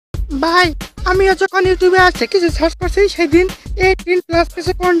ভাই আমি যখন ইউটিউবে আসছে কিছু সার্চ করছি সেদিন 18+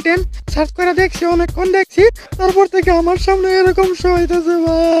 কিছু কন্টেন্ট সার্চ করে দেখছি, অনেকক্ষণ দেখছি, তারপর থেকে আমার সামনে এরকম শো হইতেছে।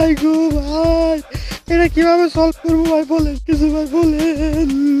 ভাই গো ভাই, এটা কিভাবে সলভ করবো ভাই বলেন, কিছু ভাই বলেন।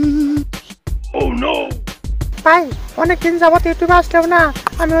 ভাই অনেকদিন যাবত ইউটিউবে আসলেও না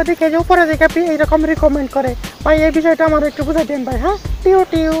আমি ওদিকে যে উপরে দিকে এইরকম রিকমেন্ড করে, ভাই এই বিষয়টা আমার একটু বুঝাই দেন ভাই। হ্যাঁ টিউ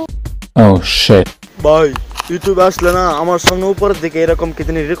টিউ। Oh shit. ভাই ইউটিউবে আসলে না আমার সামনে উপরের দিকে এরকম কি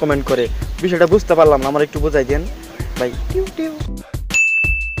তিনি রিকমেন্ড করে, বিষয়টা বুঝতে পারলাম না, আমার একটু বোঝাই দেন ভাই। টিউ টিউ।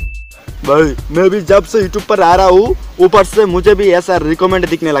 भाई मैं भी जब से यूट्यूब पर आ रहा हूँ ऊपर से मुझे भी ऐसा रिकमेंड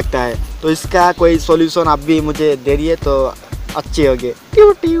दिखने लगता है, तो इसका कोई सॉल्यूशन आप भी मुझे दे दिए तो अच्छे होंगे। টিউ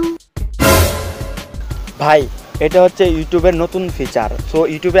টিউ। ভাই এটা হচ্ছে ইউটিউবের নতুন ফিচার। সো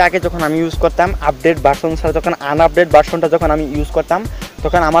ইউটিউবে আগে যখন আমি ইউজ করতাম আপডেট ভার্সন ছাড়া, যখন আনআপডেট ভার্সনটা যখন আমি ইউজ করতাম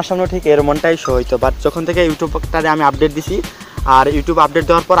তখন আমার সামনে ঠিক এরমনটাই শো হইতো। বাট যখন থেকে ইউটিউবটাতে আমি আপডেট দিছি, আর ইউটিউব আপডেট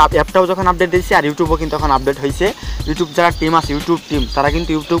দেওয়ার পর অ্যাপটাও যখন আপডেট দিয়েছি আর ইউটিউবও কিন্তু এখন আপডেট হয়েছে। ইউটিউব যারা টিম আছে, ইউটিউব টিম, তারা কিন্তু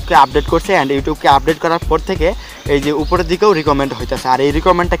ইউটিউবকে আপডেট করছে, অ্যান্ড ইউটিউবকে আপডেট করার পর থেকে এই যে উপরের দিকেও রিকমেন্ড হইতেছে। আর এই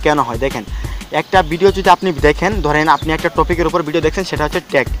রিকমেন্ডটা কেন হয় দেখেন, একটা ভিডিও যদি আপনি দেখেন, ধরেন আপনি একটা টপিকের উপর ভিডিও দেখছেন, সেটা হচ্ছে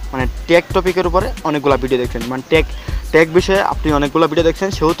ট্যাগ, মানে ট্যাগ টপিকের উপরে অনেকগুলো ভিডিও দেখছেন, মানে ট্যাগ বিষয়ে আপনি অনেকগুলো ভিডিও দেখছেন।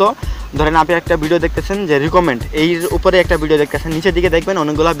 সেহেতু ধরেন আপনি একটা ভিডিও দেখতেছেন যে রিকমেন্ড, এর উপরে একটা ভিডিও দেখতেছেন, নিচের দিকে দেখবেন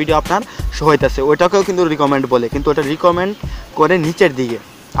অনেকগুলো ভিডিও আপনার শো হইতেছে, ওইটাকেও কিন্তু রিকমেন্ড বলে, কিন্তু ওটা রিকমেন্ড করে নিচের দিকে।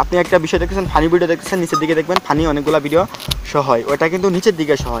 আপনি একটা বিষয় দেখতেছেন, ফানি ভিডিও দেখতেছেন, নিচের দিকে দেখবেন ফানি অনেকগুলো ভিডিও শো হয়, ওটা কিন্তু নিচের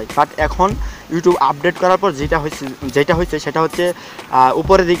দিকে শো হয়। বাট এখন ইউটিউব আপডেট করার পর যেটা হয়েছে সেটা হচ্ছে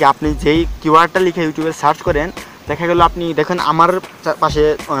উপরের দিকে আপনি যেই কিওয়ার্ডটা লিখে ইউটিউবে সার্চ করেন, দেখা গেল আপনি দেখেন আমার পাশে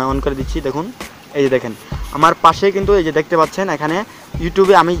অন করে দিচ্ছি, দেখুন এই যে দেখেন আমার পাশে কিন্তু এই যে দেখতে পাচ্ছেন এখানে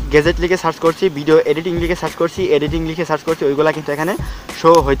ইউটিউবে আমি গ্যাজেট লিখে সার্চ করছি, ভিডিও এডিটিং লিখে সার্চ করছি, এডিটিং লিখে সার্চ করছি, ওইগুলো কিন্তু এখানে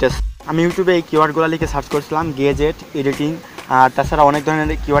শো হইতেছে। আমি ইউটিউবে এই কিওয়ার্ডগুলো লিখে সার্চ করছিলাম, গ্যাজেট, এডিটিং, আর তাছাড়া অনেক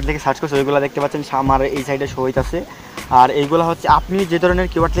ধরনের কিওয়ার্ড লিখে সার্চ করছি, ওইগুলো দেখতে পাচ্ছেন আমার এই সাইডে শো হইতেছে। আর এইগুলো হচ্ছে আপনি যে ধরনের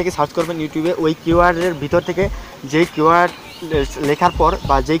কিওয়ার্ড লিখে সার্চ করবেন ইউটিউবে, ওই কিওয়ার্ডের ভিতর থেকে যেই কিওয়ার্ড লেখার পর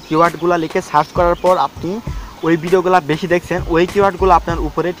বা যেই কিওয়ার্ডগুলো লিখে সার্চ করার পর আপনি ওই ভিডিওগুলো বেশি দেখছেন, ওই কিওয়ার্ডগুলো আপনার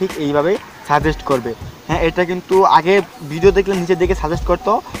উপরে ঠিক এইভাবে সাজেস্ট করবে। হ্যাঁ, এটা কিন্তু আগে ভিডিও দেখলে নিচের দিকে সাজেস্ট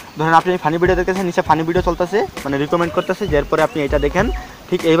করতো, ধরেন আপনি ফানি ভিডিও দেখতেছেন, নিচে ফানি ভিডিও চলতেছে, মানে রিকমেন্ড করতেছে, এরপরে আপনি এটা দেখেন,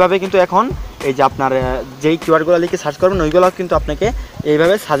 ঠিক এইভাবে কিন্তু এখন এই যে আপনার যেই কিওয়ার্ডগুলো লিখে সার্চ করবেন ওইগুলো কিন্তু আপনাকে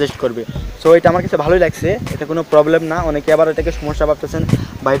এইভাবে সাজেস্ট করবে। সো এটা আমার কাছে ভালোই লাগছে, এটা কোনো প্রবলেম না। অনেকে আবার এটাকে সমস্যা ভাবতেছেন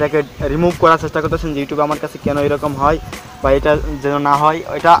বা এটাকে রিমুভ করার চেষ্টা করতেছেন যে ইউটিউবে আমার কাছে কেন এরকম হয় বা এটা যেন না হয়,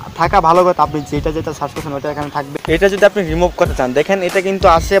 এটা থাকা ভালো কথা। আপনি যেটা সার্চ করছেন ওটা এখানে থাকবে। এটা যদি আপনি রিমুভ করতে চান, দেখেন এটা কিন্তু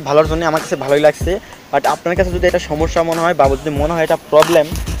আছে ভালোর জন্য, আমার কাছে ভালোই লাগছে। বাট আপনার কাছে যদি এটা সমস্যা মনে হয় বা যদি মনে হয় এটা প্রবলেম,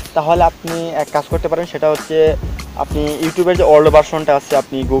 তাহলে আপনি এক কাজ করতে পারেন, সেটা হচ্ছে আপনি ইউটিউবের যে ওল্ড ভার্সনটা আছে,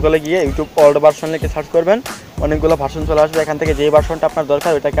 আপনি গুগলে গিয়ে ইউটিউব ওল্ড ভার্সন লিখে সার্চ করবেন, অনেকগুলো ভার্সন চলে আসবে, এখান থেকে যেই ভার্সনটা আপনার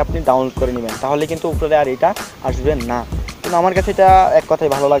দরকার ওইটাকে আপনি ডাউনলোড করে নেবেন, তাহলে কিন্তু উপরে আর এটা আসবে না। কিন্তু আমার কাছে এটা এক কথাই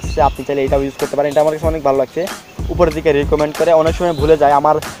ভালো লাগছে, আপনি চাইলে এটাও ইউজ করতে পারেন, এটা আমার কাছে অনেক ভালো লাগছে। উপরের দিকে রিকমেন্ড করে, অনেক সময় ভুলে যায়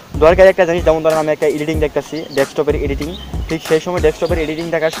আমার দরকারি একটা জিনিস, যেমন ধরেন আমি একটা এডিটিং দেখতেছি, ডেস্কটপের এডিটিং, ঠিক সেই সময় ডেস্কটপের এডিটিং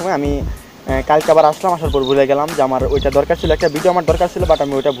দেখার সময় আমি কালকে আবার আসলাম, আসার পর ভুলে গেলাম যে আমার ওইটা দরকার ছিল, একটা ভিডিও আমার দরকার ছিল, বাট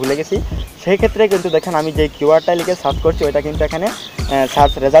আমি ওইটা ভুলে গেছি। সেই ক্ষেত্রে কিন্তু দেখেন আমি যে কিওয়ার্ডটা লিখে সার্চ করছি ওইটা কিন্তু এখানে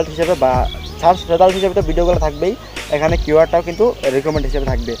সার্চ রেজাল্ট হিসেবে তো ভিডিওগুলো থাকবেই, এখানে কিওয়ার্ডটাও কিন্তু রিকমেন্ড হিসেবে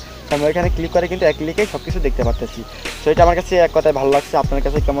থাকবে। তো আমি ওইখানে ক্লিক করে কিন্তু এক ক্লিকেই সব কিছু দেখতে পারতেছি। তো এটা আমার কাছে এক কথায় ভালো লাগছে। আপনার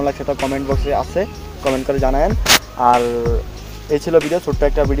কাছে কেমন লাগছে এটা কমেন্ট বক্সে আছে, কমেন্ট করে জানাবেন। আর এই ছিল ভিডিও, ছোট্ট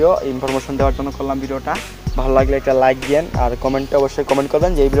একটা ভিডিও, ইনফরমেশন দেওয়ার জন্য করলাম ভিডিওটা। ভালো লাগলে একটা লাইক দিন, আর কমেন্টে অবশ্যই কমেন্ট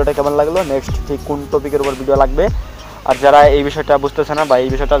করবেন যে এই ভিডিওটা কেমন লাগলো, নেক্সট ঠিক কোন টপিকের উপর ভিডিও লাগবে। আর যারা এই বিষয়টা বুঝতেছে না বা এই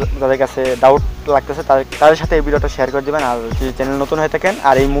বিষয়টা যাদের কাছে ডাউট লাগতেছে তাদের সাথে এই ভিডিওটা শেয়ার করে দেবেন। আর যদি চ্যানেল নতুন হয়ে থাকেন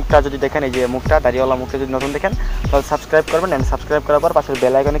আর এই মুখটা যদি দেখেন, এই যে মুখটা দাড়িওয়ালা মুখটা যদি নতুন দেখেন, তাহলে সাবস্ক্রাইব করবেন, অ্যান্ড সাবস্ক্রাইব করার পর পাশের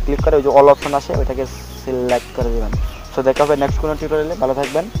বেল আইকনে ক্লিক করে ওই যে অল অপশন আসে ওইটাকে সিলেক্ট করে দেবেন। সো দেখা হবে নেক্সট কোনো টিউটোরিয়ালে। ভালো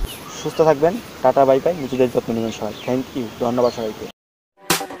থাকবেন, সুস্থ থাকবেন, টাটা বাই বাই, নিজেদের যত্ন নেবেন সবাই। থ্যাংক ইউ, ধন্যবাদ সবাইকে।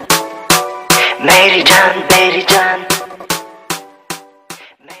 मेरी जान